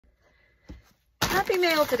Happy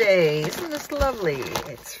mail today. Isn't this lovely?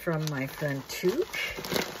 It's from my friend Took.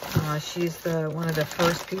 She's one of the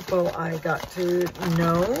first people I got to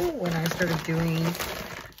know when I started doing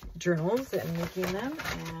journals and making them.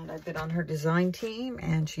 And I've been on her design team,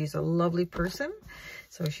 and she's a lovely person.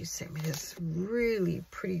 So she sent me this really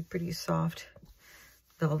pretty soft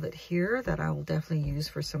velvet here that I will definitely use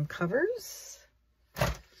for some covers.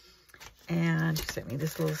 And she sent me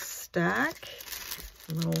this little stack,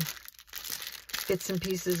 little bits and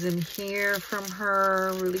pieces in here from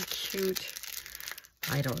her, really cute.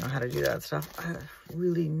 I don't know how to do that stuff. A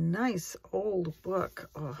really nice old book.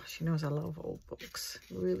 Oh, she knows I love old books.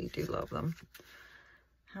 Really do love them.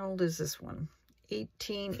 How old is this one?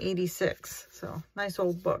 1886. So nice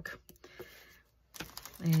old book.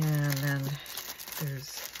 And then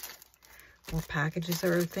there's more packages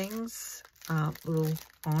or things, little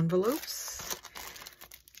envelopes.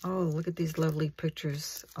 Oh, look at these lovely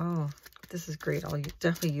pictures. Oh, this is great. I'll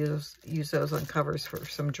definitely use those on covers for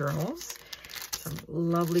some journals. Some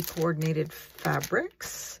lovely coordinated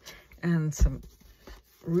fabrics and some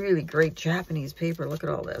really great Japanese paper. Look at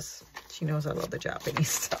all this. She knows I love the Japanese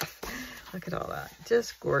stuff. Look at all that.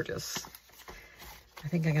 Just gorgeous. I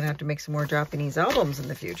think I'm going to have to make some more Japanese albums in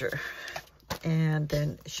the future. And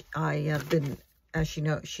then I have been, as she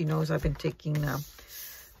knows, I've been taking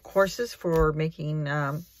courses for making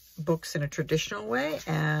books in a traditional way,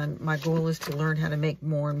 and my goal is to learn how to make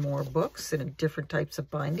more and more books in different types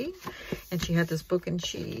of binding. And she had this book and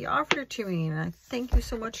she offered it to me, and I thank you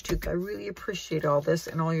so much, Took. I really appreciate all this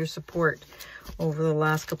and all your support over the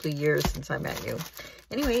last couple of years since I met you.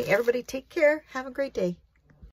 Anyway, everybody take care. Have a great day.